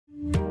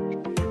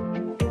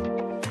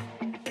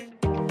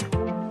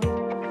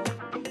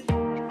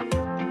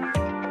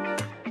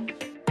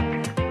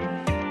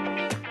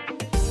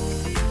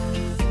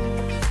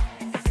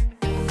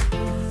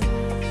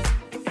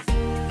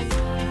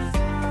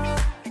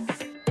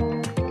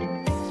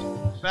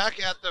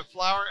back at the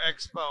Flower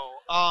Expo,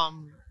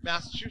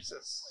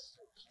 Massachusetts.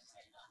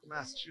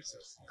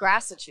 Massachusetts.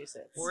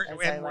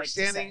 We're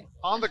standing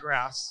on the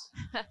grass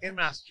in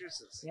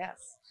Massachusetts.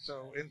 Yes.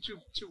 So in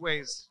two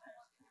ways,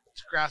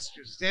 it's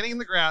Massachusetts. Standing in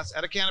the grass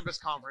at a cannabis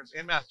conference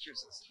in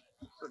Massachusetts.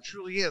 So it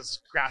truly is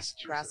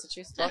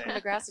Massachusetts. Welcome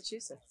to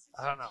Massachusetts.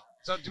 I don't know.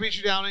 So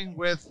Dimitri Downing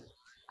with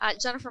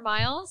Jennifer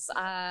Miles,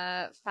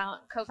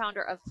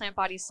 co-founder of Plant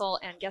Body Soul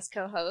and guest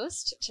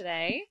co-host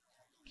today.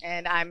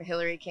 And I'm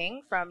Hillary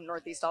King from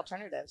Northeast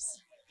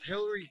Alternatives.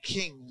 Hillary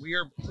King. We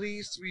are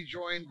pleased to be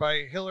joined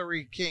by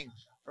Hillary King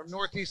from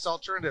Northeast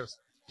Alternatives.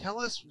 Tell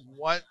us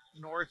what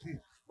Northeast.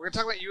 We're going to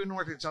talk about you and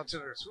Northeast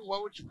Alternatives.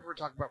 What would you prefer to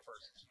talk about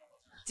first?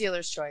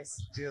 Dealer's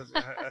choice.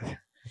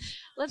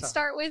 Let's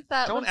start with.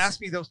 Don't ask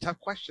me those tough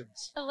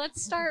questions.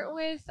 Let's start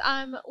with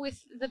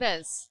the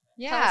biz.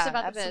 Yeah, Tell us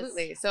about the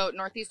absolutely. biz. So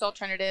Northeast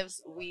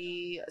Alternatives,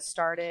 we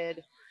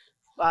started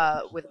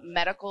with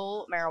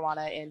medical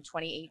marijuana in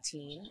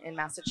 2018 in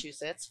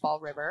Massachusetts, Fall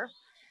River.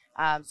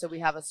 So we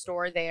have a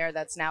store there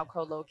that's now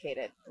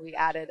co-located. We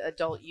added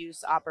adult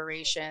use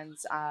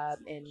operations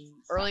in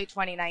early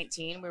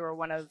 2019. We were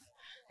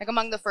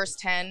among the first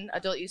 10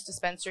 adult use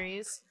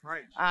dispensaries.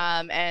 Right.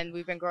 And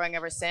we've been growing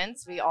ever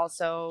since. We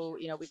also,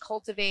 we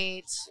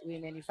cultivate, we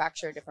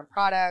manufacture different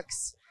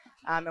products,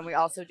 and we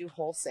also do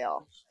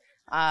wholesale.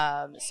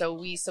 So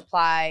we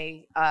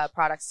supply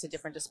products to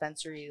different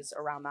dispensaries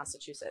around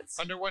Massachusetts.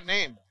 Under what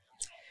name?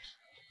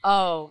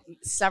 Oh,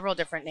 several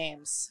different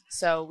names.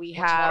 So we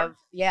have, water?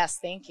 Yes,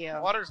 thank you.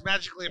 Water's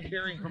magically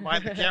appearing from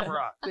behind the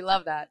camera. We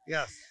love that.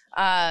 Yes.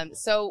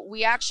 So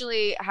we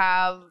actually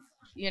have,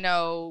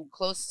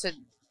 close to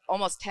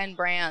almost 10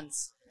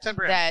 brands. 10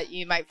 brands. That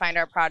you might find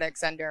our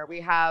products under. We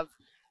have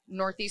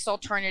Northeast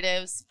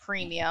Alternatives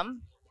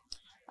Premium,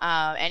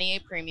 NEA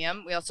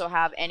Premium. We also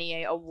have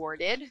NEA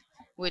Awarded,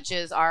 which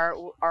is our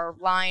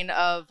line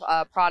of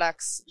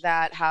products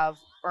that have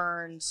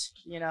earned,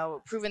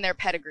 proven their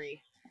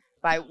pedigree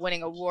by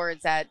winning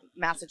awards at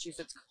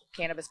Massachusetts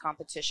cannabis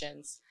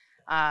competitions.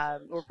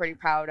 We're pretty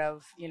proud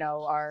of,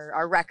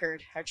 our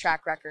record, our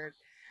track record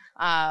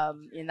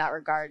in that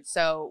regard.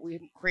 So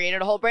we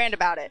created a whole brand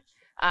about it.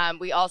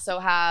 We also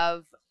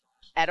have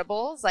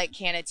edibles like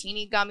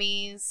Canatini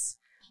gummies.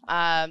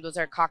 Those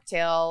are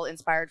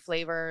cocktail-inspired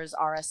flavors,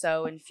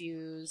 RSO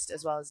infused,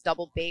 as well as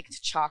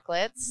double-baked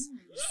chocolates.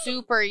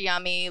 Super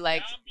yummy,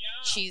 like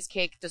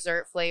cheesecake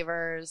dessert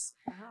flavors.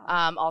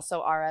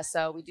 Also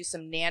RSO. We do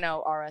some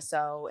nano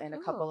RSO in a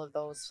couple of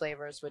those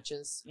flavors, which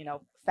is,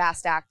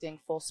 fast-acting,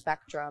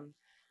 full-spectrum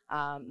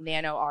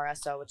nano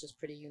RSO, which is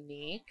pretty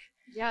unique.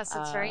 Yes,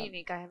 it's very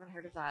unique. I haven't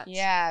heard of that.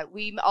 Yeah,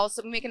 we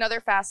also make another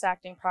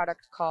fast-acting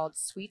product called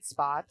Sweet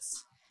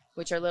Spots,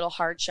 which are little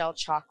hard-shell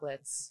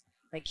chocolates,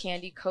 like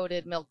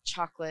candy-coated milk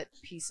chocolate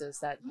pieces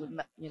that would,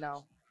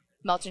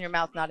 melt in your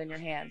mouth, not in your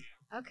hand.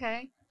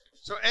 Okay.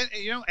 So,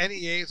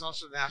 NEA is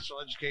also the National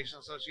Education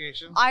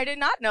Association. I did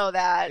not know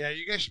that. Yeah,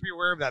 you guys should be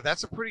aware of that.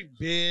 That's a pretty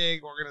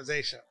big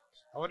organization.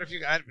 I wonder if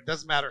it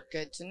doesn't matter.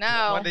 Good to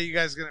know. One day you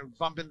guys are going to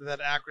bump into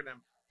that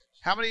acronym.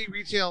 How many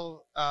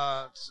retail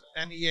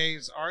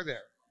NEAs are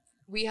there?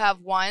 We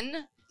have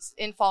one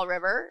in Fall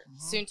River,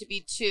 soon to be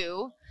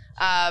two.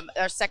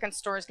 Our second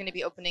store is going to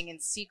be opening in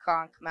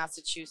Seekonk,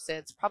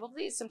 Massachusetts,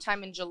 probably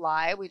sometime in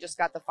July. We just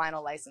got the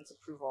final license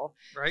approval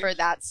for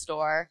that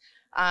store.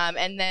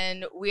 And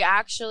then we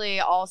actually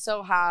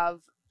also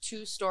have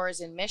 2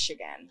 stores in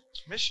Michigan.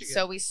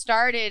 So we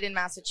started in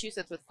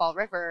Massachusetts with Fall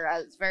River,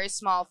 a very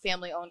small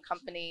family-owned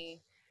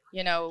company.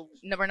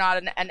 We're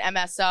not an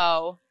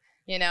MSO,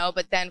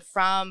 but then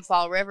from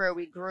Fall River,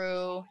 we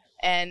grew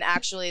and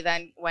actually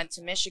then went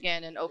to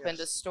Michigan and opened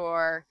a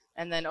store,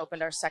 and then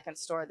opened our second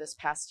store this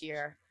past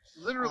year.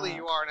 Literally,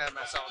 you are an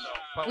MSO, though.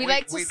 But we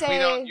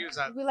don't use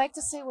that. We like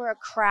to say we're a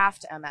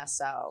craft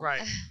MSO.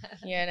 Right.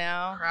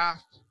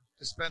 Craft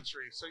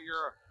dispensary. So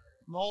you're a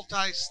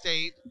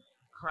multi-state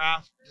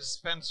craft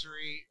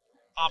dispensary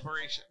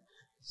operation.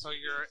 So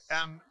you're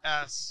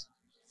MSCDO.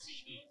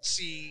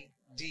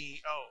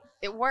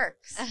 It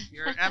works.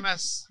 You're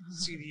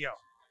MSCDO.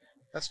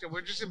 That's good.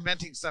 We're just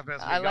inventing stuff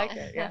as we go. I like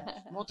it, yeah.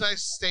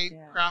 Multi-state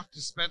craft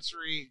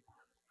dispensary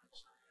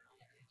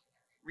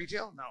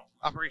retail? No.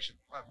 Operation.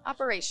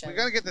 Operation. We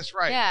got to get this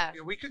right. Yeah.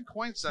 We could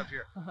coin stuff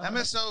here.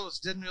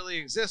 MSOs didn't really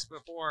exist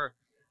before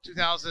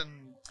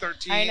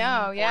 2013, I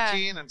know,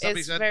 14, and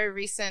somebody said very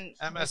recent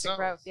MSO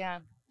growth, yeah.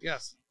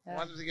 Yes. Yeah.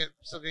 Why did they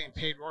still getting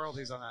paid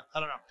royalties on that? I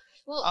don't know.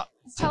 Well,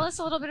 tell us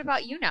a little bit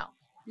about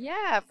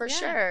Yeah, for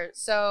sure.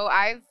 So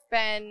I've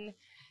been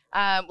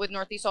with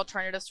Northeast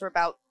Alternatives for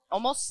about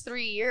almost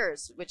 3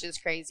 years, which is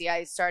crazy.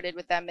 I started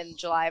with them in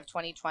July of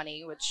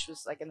 2020, which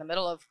was like in the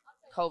middle of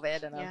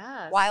COVID and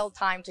a wild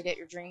time to get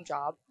your dream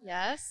job.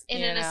 Yes,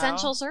 in an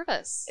essential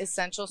service.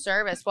 Essential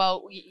service.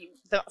 Well,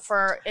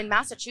 in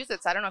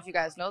Massachusetts, I don't know if you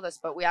guys know this,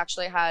 but we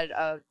actually had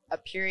a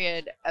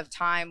period of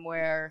time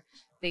where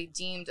they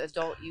deemed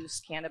adult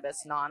use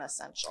cannabis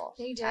non-essential.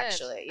 They did.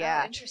 Actually, Oh,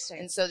 yeah. interesting.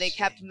 And so they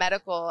kept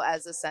medical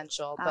as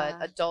essential, but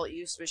Ah. adult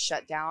use was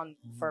shut down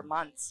for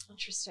months,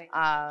 Interesting.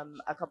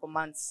 a couple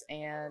months,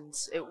 and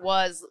it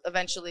was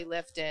eventually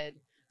lifted.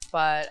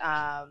 But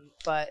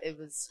it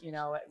was, you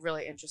know,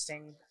 really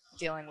interesting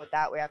dealing with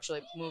that. We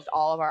actually moved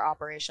all of our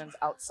operations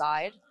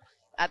outside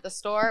at the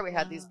store. We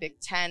had these big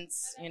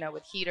tents, you know,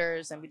 with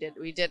heaters, and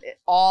we did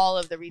all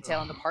of the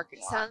retail in the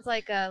parking lot. Sounds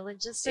like a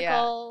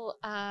logistical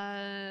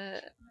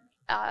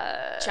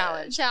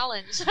Challenge.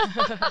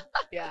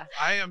 Yeah.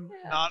 I am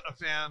not a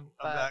fan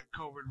of that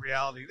COVID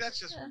reality. That's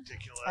just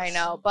ridiculous. I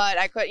know, but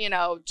I could, you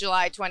know,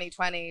 July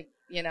 2020,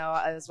 you know,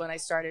 is when I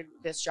started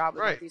this job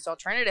with these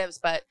alternatives.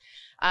 But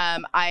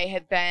I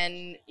had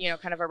been, you know,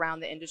 kind of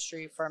around the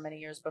industry for many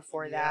years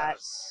before that.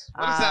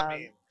 What does that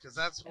mean? Because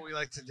that's what we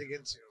like to dig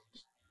into.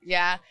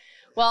 Yeah.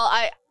 Well,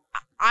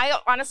 I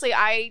honestly,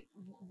 I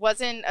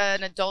wasn't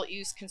an adult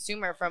use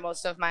consumer for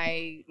most of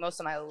my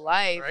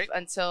life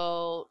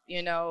until,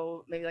 you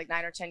know, maybe like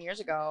 9 or 10 years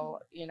ago.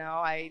 You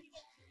know, in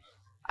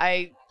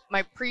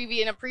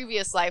a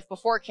previous life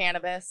before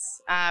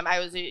cannabis, I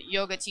was a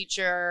yoga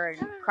teacher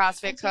and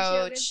CrossFit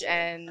coach,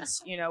 and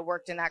you know,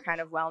 worked in that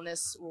kind of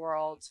wellness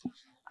world.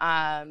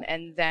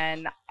 And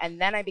then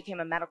I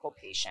became a medical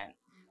patient.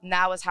 And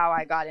that was how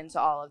I got into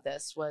all of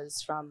this,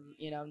 was from,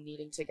 you know,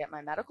 needing to get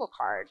my medical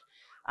card.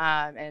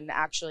 And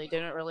actually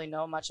didn't really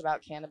know much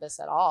about cannabis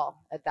at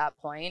all at that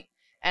point.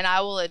 And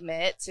I will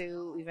admit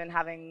to even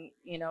having,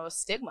 you know, a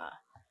stigma.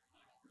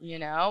 You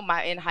know,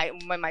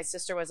 when my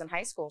sister was in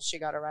high school, she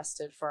got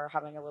arrested for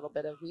having a little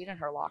bit of weed in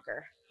her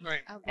locker.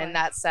 Right. Oh, and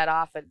that set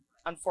off an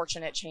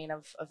unfortunate chain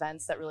of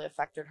events that really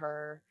affected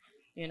her,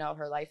 you know,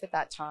 her life at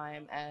that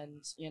time.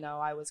 And, you know,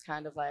 I was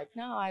kind of like,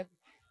 no,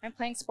 I'm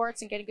playing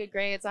sports and getting good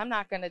grades. I'm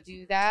not going to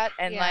do that.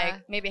 And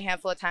like maybe a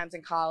handful of times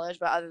in college,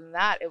 but other than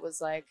that, it was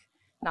like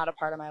not a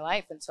part of my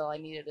life until I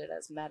needed it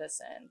as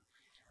medicine.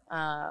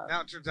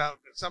 Now it turns out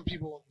that some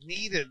people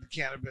needed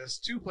cannabis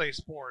to play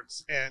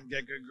sports and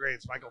get good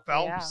grades. Michael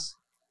Phelps.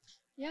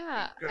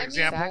 Yeah. Good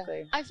example.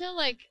 Exactly. I feel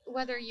like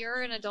whether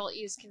you're an adult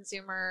use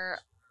consumer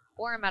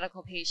or a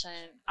medical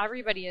patient,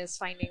 everybody is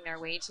finding their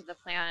way to the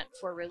plant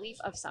for relief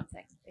of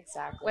something.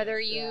 Exactly.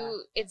 Whether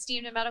it's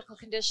deemed a medical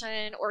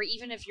condition, or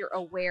even if you're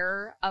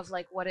aware of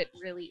like what it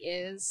really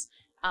is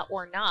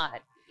or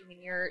not. I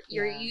mean, you're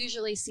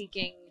usually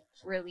seeking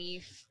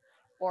relief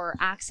or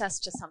access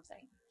to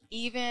something.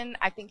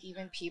 I think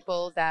even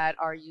people that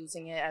are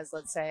using it as,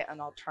 let's say,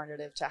 an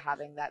alternative to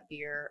having that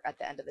beer at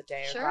the end of the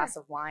day, or a glass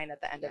of wine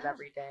at the end of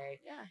every day.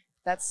 Yeah.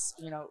 That's,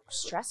 you know,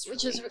 stress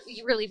relief. Which is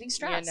relieving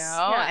stress. You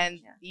know,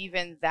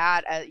 even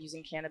that,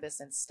 using cannabis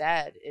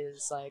instead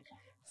is like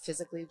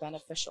physically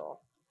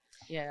beneficial,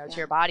 you know, to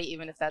your body,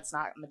 even if that's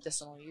not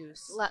medicinal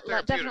use.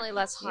 Definitely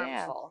less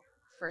harmful,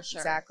 for sure.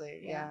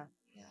 Exactly, yeah.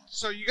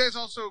 So you guys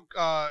also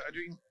are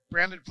doing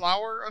branded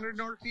flower under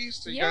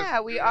Northeast? We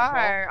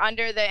are.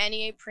 Under the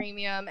NEA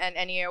Premium and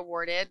NEA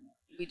Awarded,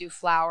 we do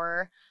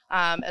flower,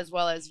 as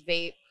well as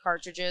vape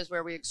cartridges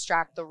where we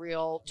extract the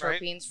real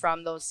terpenes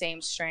from those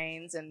same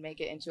strains and make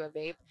it into a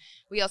vape.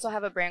 We also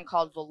have a brand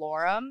called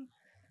Valorum,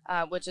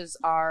 which is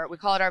we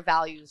call it our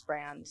values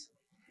brand.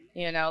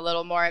 You know, a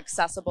little more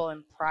accessible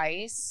in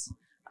price.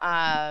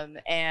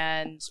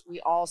 And we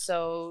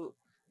also,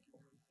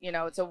 you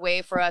know, it's a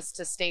way for us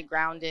to stay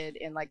grounded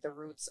in like the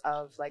roots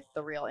of like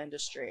the real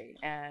industry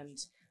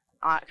and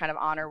kind of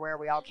honor where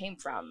we all came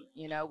from.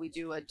 You know, we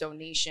do a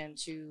donation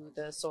to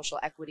the social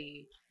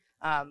equity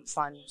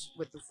fund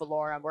with the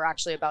Valorum. We're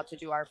actually about to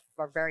do our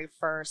very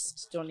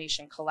first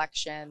donation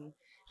collection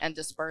and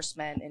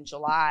disbursement in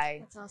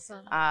July. That's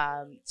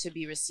awesome. To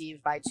be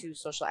received by 2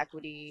 social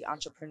equity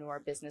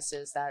entrepreneur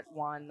businesses that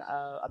won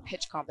a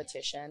pitch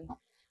competition.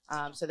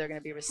 So they're going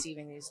to be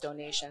receiving these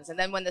donations. And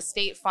then when the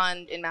state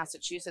fund in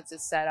Massachusetts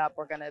is set up,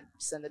 we're going to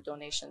send the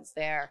donations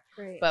there.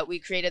 Great. But we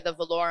created the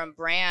Valorum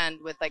brand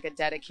with like a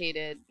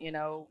dedicated, you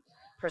know,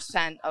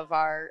 % of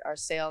our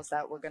sales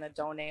that we're going to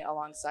donate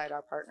alongside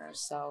our partners.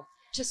 So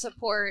to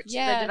support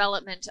the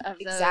development of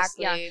those.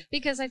 Exactly. Yeah,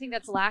 because I think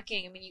that's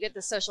lacking. I mean, you get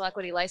the social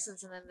equity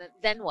license, and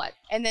then what?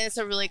 And then it's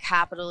a really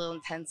capital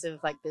intensive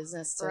like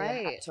business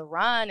to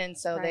run. And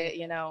so they,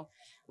 you know,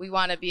 we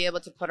want to be able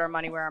to put our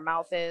money where our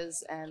mouth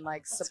is and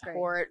like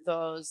support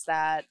those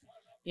that,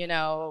 you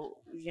know,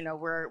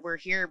 we're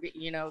here,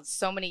 you know,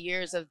 so many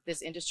years of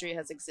this industry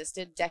has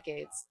existed,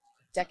 decades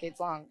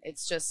long.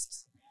 It's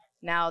just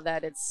now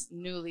that it's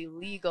newly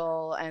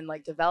legal and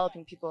like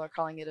developing people are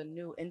calling it a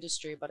new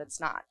industry, but it's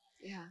not.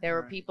 Yeah. There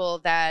were people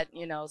that,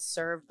 you know,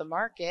 served the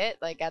market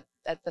like at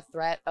the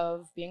threat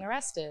of being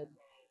arrested,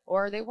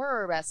 or they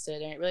were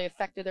arrested, and it really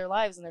affected their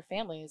lives and their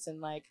families. And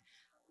like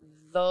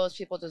those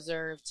people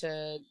deserve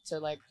to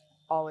like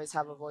always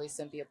have a voice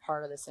and be a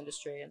part of this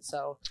industry. And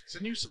so it's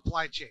a new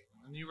supply chain,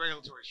 a new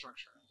regulatory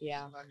structure.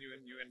 Yeah. Not a new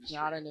industry.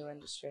 Not a new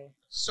industry.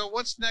 So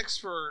what's next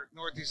for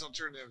Northeast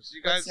Alternatives?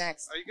 You guys, what's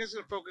next? Are you guys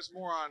going to focus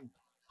more on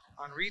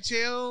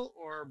retail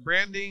or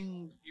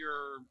branding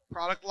your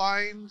product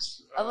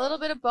lines? A little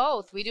bit of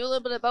both. We do a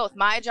little bit of both.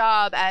 My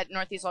job at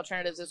Northeast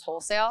Alternatives is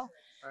wholesale.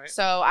 Right.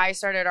 So I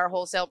started our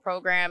wholesale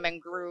program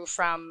and grew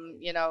from,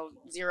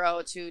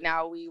 0 to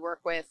now we work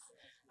with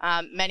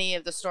many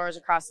of the stores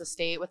across the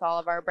state with all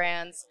of our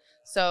brands.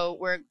 So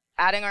we're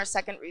adding our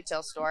second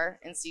retail store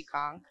in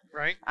Seekonk.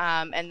 Right.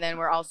 And then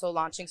we're also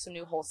launching some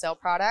new wholesale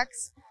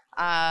products.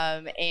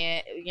 And,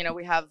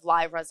 we have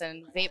live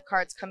resin vape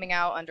carts coming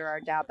out under our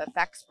Dab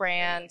FX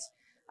brand.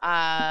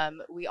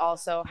 We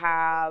also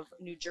have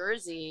New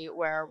Jersey,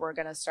 where we're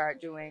going to start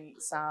doing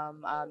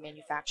some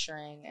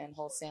manufacturing and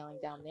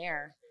wholesaling down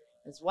there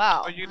as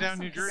well. Are you down in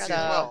New Jersey So,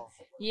 as well?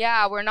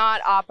 Yeah, we're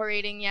not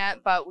operating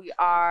yet, but we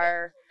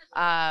are.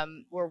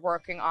 We're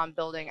working on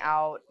building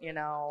out.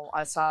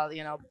 I saw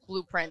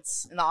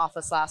blueprints in the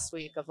office last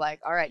week of like,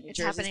 all right, New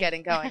Jersey's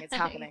getting going. It's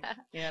happening.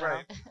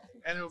 Right.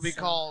 And it will be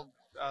called.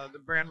 The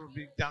brand will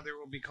be down there.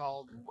 Will be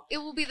called. It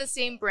will be the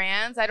same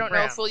brands. I don't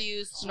know if we'll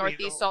use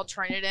Northeast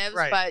Alternatives,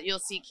 Right. but you'll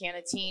see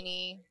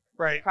Canatini.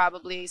 Right.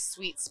 Probably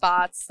Sweet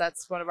Spots.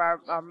 That's one of our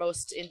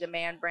most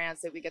in-demand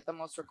brands that we get the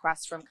most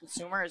requests from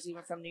consumers,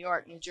 even from New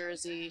York, New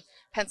Jersey,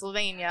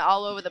 Pennsylvania,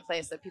 all over the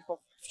place, that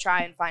people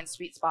try and find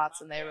sweet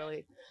spots and they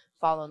really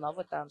fall in love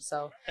with them.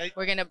 So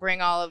we're going to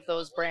bring all of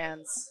those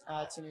brands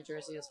to New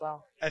Jersey as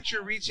well. At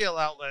your retail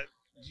outlet,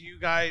 do you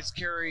guys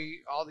carry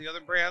all the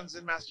other brands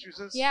in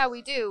Massachusetts? Yeah,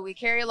 we do. We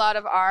carry a lot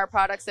of our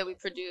products that we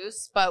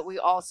produce, but we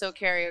also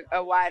carry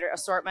a wider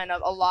assortment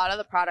of a lot of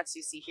the products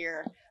you see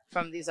here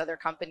from these other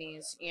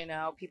companies.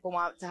 People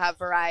want to have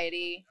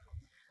variety,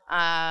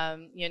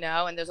 and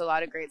there's a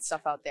lot of great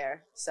stuff out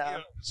there.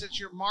 So since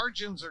your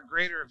margins are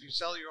greater if you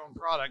sell your own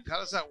product, how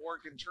does that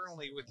work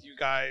internally with you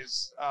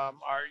guys?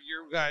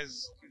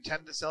 You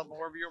tend to sell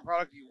more of your own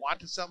product? Do you want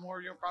to sell more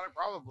of your own product?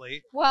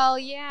 Probably. Well,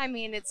 yeah, I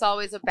mean, it's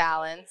always a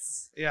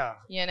balance. Yeah.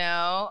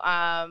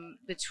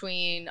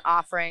 Between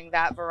offering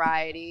that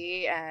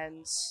variety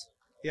and,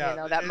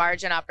 that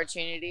margin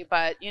opportunity.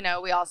 But,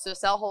 we also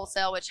sell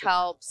wholesale, which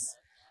helps.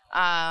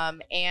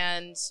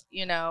 And,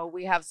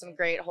 we have some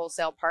great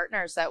wholesale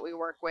partners that we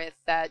work with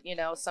that,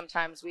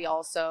 sometimes we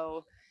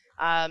also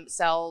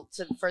sell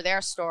for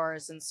their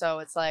stores. And so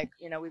it's like,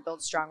 we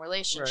build strong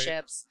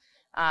relationships,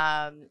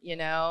 and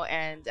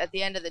at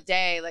the end of the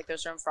day, like,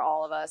 there's room for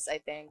all of us, I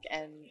think.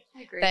 And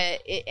I agree.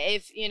 that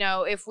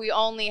if we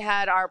only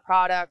had our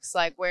products,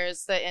 like,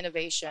 where's the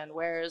innovation?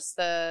 Where's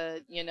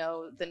the,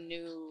 the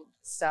new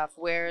stuff?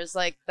 Where's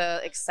like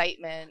the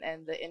excitement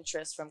and the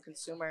interest from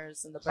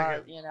consumers and the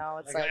part,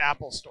 it's like an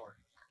Apple store.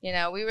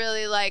 We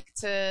really like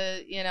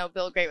to,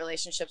 build great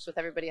relationships with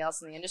everybody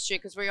else in the industry,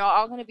 because we're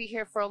all going to be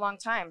here for a long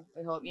time.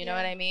 We hope, you know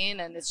what I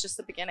mean? And it's just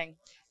the beginning.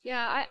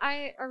 Yeah,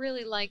 I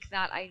really like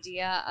that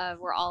idea of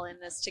we're all in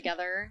this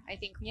together. I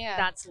think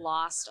that's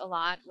lost a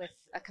lot with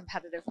a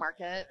competitive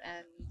market,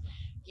 and,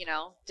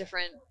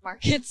 different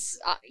markets,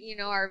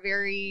 are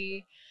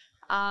very,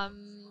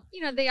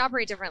 they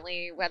operate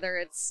differently, whether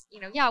it's,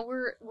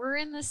 we're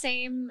in the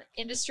same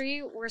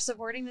industry, we're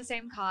supporting the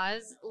same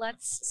cause,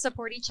 let's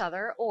support each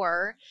other,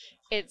 or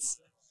it's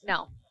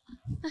no.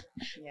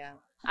 Yeah.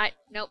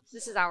 Nope,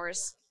 this is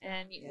ours,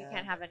 and you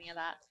can't have any of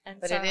that. And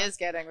but it is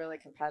getting really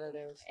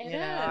competitive. It is.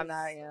 I'm not,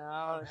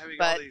 I'm having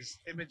all these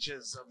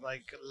images of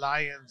like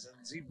lions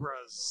and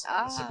zebras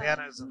in the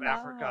savannas of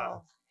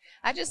Africa.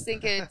 I just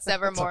think it's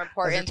ever more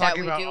important that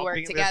we do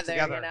work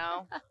together.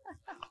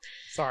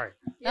 Sorry.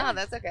 No,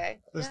 that's okay.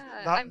 There's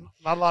not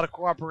a lot of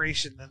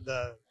cooperation in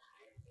the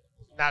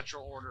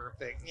natural order of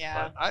things.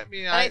 Yeah. But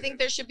I think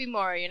there should be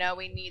more.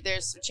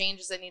 There's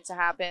changes that need to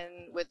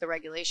happen with the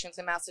regulations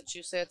in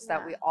Massachusetts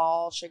that we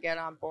all should get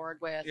on board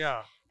with.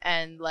 Yeah.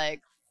 And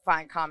like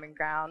find common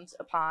ground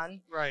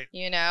upon. Right.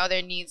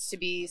 There needs to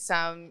be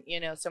some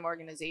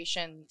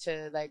organization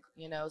to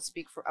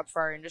speak up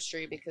for our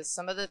industry, because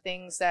some of the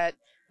things that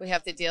we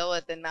have to deal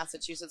with in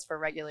Massachusetts for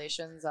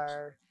regulations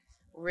are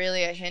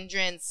really a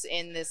hindrance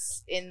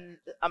in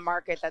a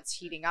market that's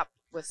heating up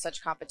with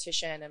such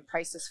competition and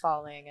prices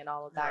falling and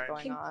all of that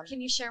going on. Can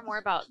you share more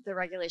about the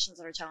regulations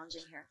that are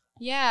challenging here?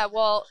 Yeah,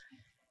 well,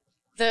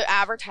 the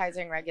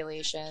advertising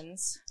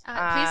regulations. Please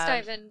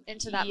dive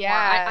into that more.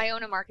 I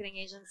own a marketing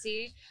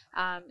agency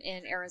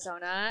in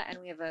Arizona, and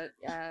we have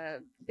a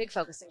big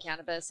focus in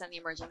cannabis and the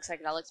emerging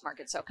psychedelics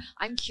market. So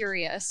I'm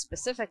curious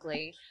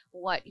specifically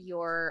what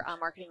your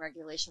marketing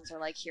regulations are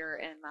like here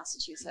in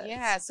Massachusetts.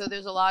 Yeah, so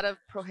there's a lot of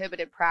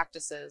prohibited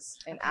practices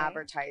in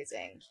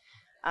advertising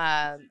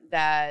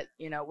that,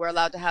 we're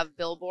allowed to have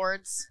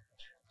billboards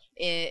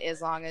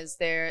as long as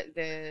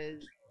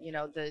the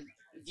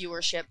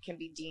viewership can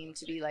be deemed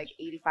to be like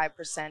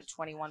 85%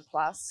 21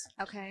 plus.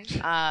 Okay.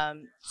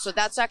 So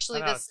that's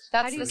actually that's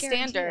the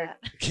standard.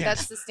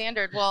 That's the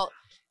standard. Well,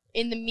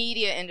 in the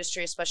media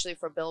industry, especially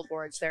for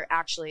billboards, there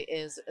actually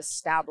is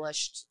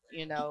established,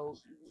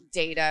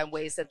 data and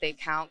ways that they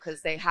count,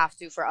 because they have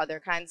to for other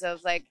kinds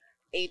of like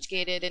age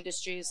gated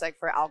industries, like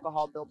for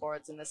alcohol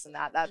billboards and this and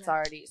that. That's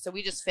already, so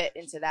we just fit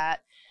into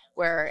that,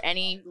 where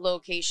any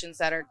locations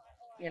that are,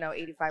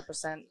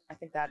 85%, I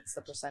think that's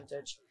the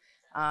percentage.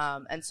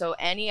 And so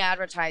any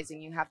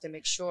advertising, you have to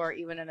make sure,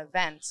 even an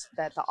event,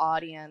 that the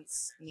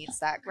audience meets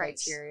that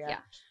criteria. Right.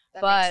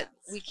 That but makes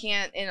sense. we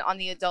can't on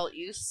the adult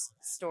use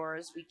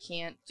stores, we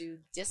can't do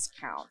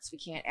discounts. We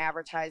can't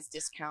advertise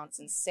discounts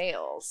and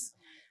sales.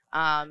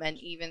 And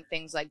even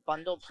things like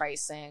bundle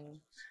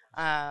pricing,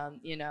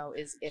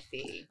 is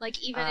iffy.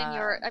 Like even in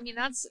your, I mean,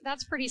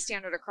 that's pretty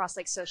standard across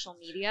like social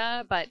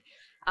media, but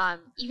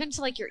even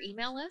to like your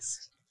email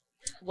list,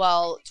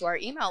 Well, to our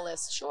email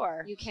list,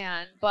 sure. you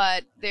can.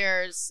 But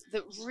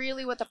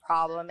really what the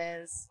problem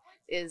is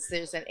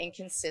there's an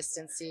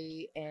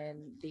inconsistency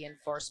in the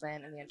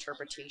enforcement and the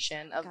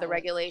interpretation of Got the it.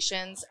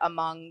 regulations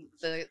among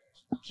the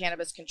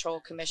Cannabis Control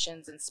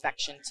Commission's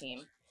inspection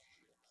team.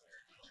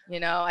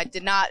 I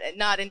did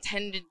not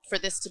intended for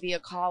this to be a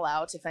call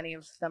out if any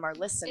of them are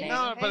listening.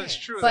 No, but it's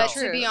true. But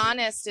though. to be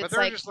honest, but it's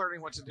they're like, just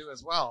learning what to do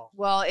as well.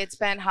 well, it's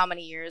been how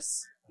many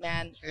years,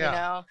 man?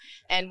 Yeah.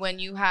 And when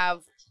you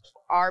have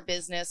our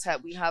business,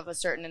 we have a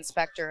certain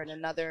inspector, and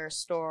another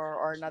store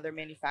or another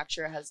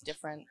manufacturer has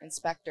different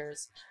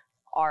inspectors.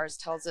 Ours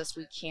tells us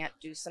we can't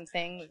do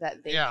something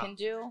that they can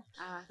do.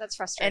 That's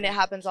frustrating. And it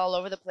happens all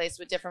over the place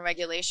with different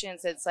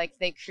regulations. It's like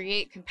they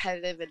create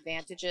competitive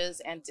advantages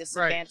and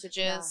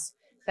disadvantages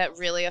that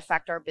really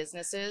affect our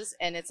businesses.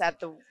 And it's at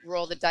the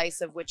roll the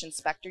dice of which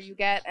inspector you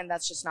get. And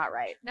that's just not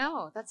right.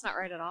 No, that's not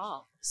right at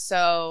all.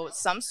 So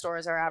some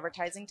stores are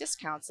advertising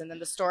discounts. And then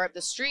the store up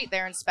the street,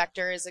 their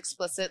inspector is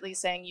explicitly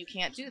saying you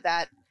can't do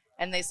that.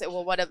 And they say,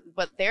 well,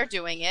 but they're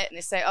doing it. And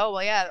they say, oh,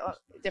 well, yeah,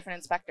 different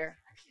inspector.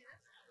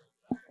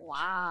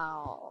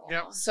 Wow.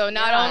 Yep. So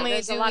not only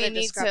there's a do lot we of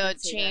need to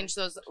discrepancy change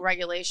those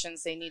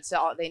regulations, they need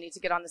to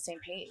get on the same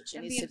page. It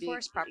And needs be to be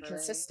enforced properly.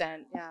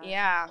 consistent. Yeah.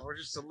 Yeah. Or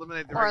just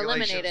eliminate the Or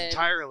regulations eliminate it.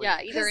 entirely.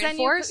 Yeah, either Because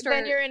enforced or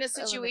then you're in a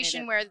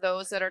situation eliminated. where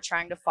those that are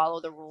trying to follow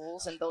the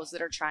rules and those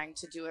that are trying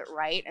to do it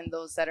right and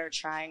those that are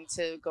trying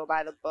to go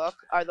by the book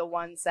are the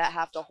ones that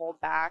have to hold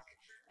back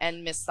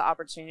and miss the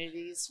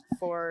opportunities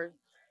for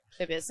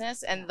the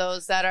business, and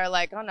those that are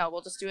like, oh no,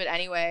 we'll just do it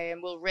anyway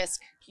and we'll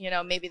risk,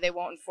 maybe they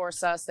won't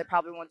enforce us, they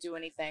probably won't do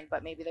anything,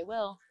 but maybe they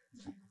will.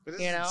 But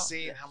this is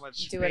insane how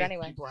much do faith it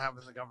anyway. people have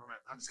in the government.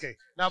 I'm just kidding.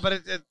 No, but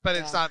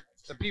it's not.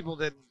 The people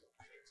didn't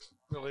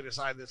really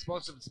decide this.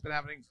 Most of it's been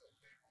happening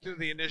through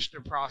the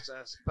initiative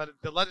process. But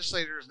the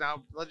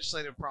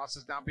legislative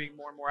process now being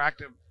more and more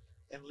active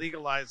in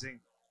legalizing.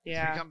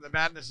 The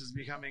madness is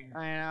becoming.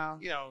 I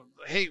know.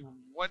 Hey,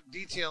 what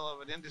detail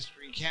of an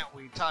industry can't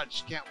we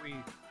touch? Can't we,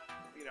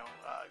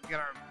 get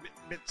our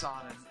mitts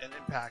on and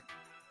impact?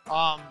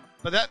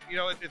 But that,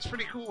 it's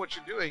pretty cool what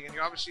you're doing, and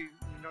you obviously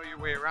know your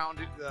way around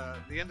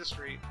the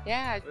industry.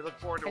 Yeah. We look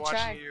forward to I watching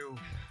try. you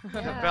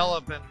Yeah.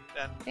 develop and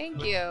Thank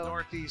with you.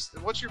 Northeast.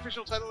 What's your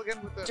official title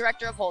again? With the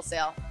Director of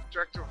Wholesale.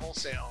 Director of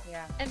Wholesale.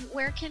 Yeah. And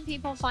where can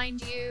people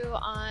find you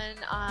on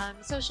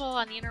social,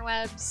 on the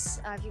interwebs,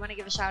 if you want to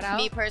give a shout out?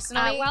 Me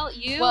personally?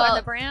 You and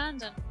the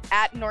brand. And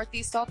at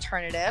Northeast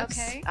Alternatives.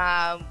 Okay.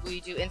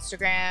 We do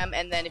Instagram,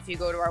 and then if you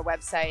go to our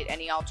website,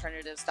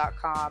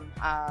 anyalternatives.com,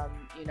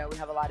 we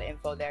have a lot of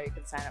info there. You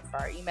can sign up for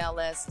our email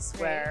lists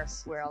where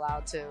we're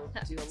allowed to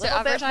do a little bit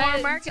more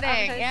advertise,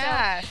 marketing.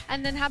 Yeah.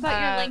 And then how about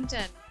your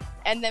LinkedIn?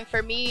 And then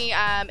for me,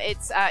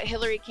 it's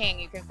Hillary King.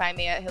 You can find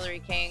me at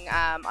Hillary King.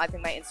 I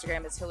think my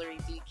Instagram is Hillary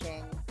D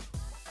King.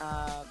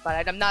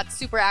 But I'm not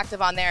super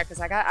active on there because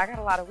I got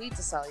a lot of weed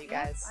to sell, you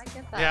guys. I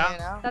get that.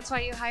 Yeah. That's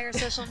why you hire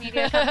social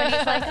media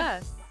companies like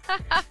us.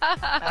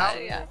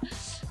 Yeah.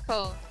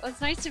 Cool. Well,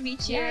 it's nice to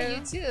meet you. Yeah,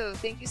 you too.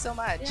 Thank you so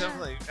much. Yeah.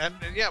 Definitely. And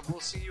we'll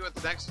see you at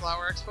the next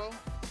Flower Expo.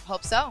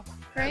 Hope so.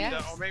 Great. And,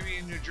 Yes. or maybe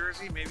in New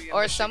Jersey, maybe in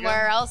Or Michigan.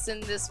 somewhere else in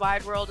this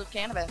wide world of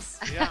cannabis.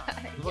 Yeah.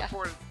 We look Yeah.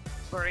 forward to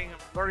learning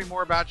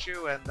more about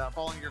you and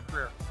following your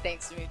career.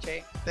 Thanks,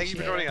 Dimitri. Thank you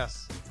for Appreciate joining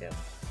us. You too.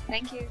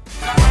 Thank you.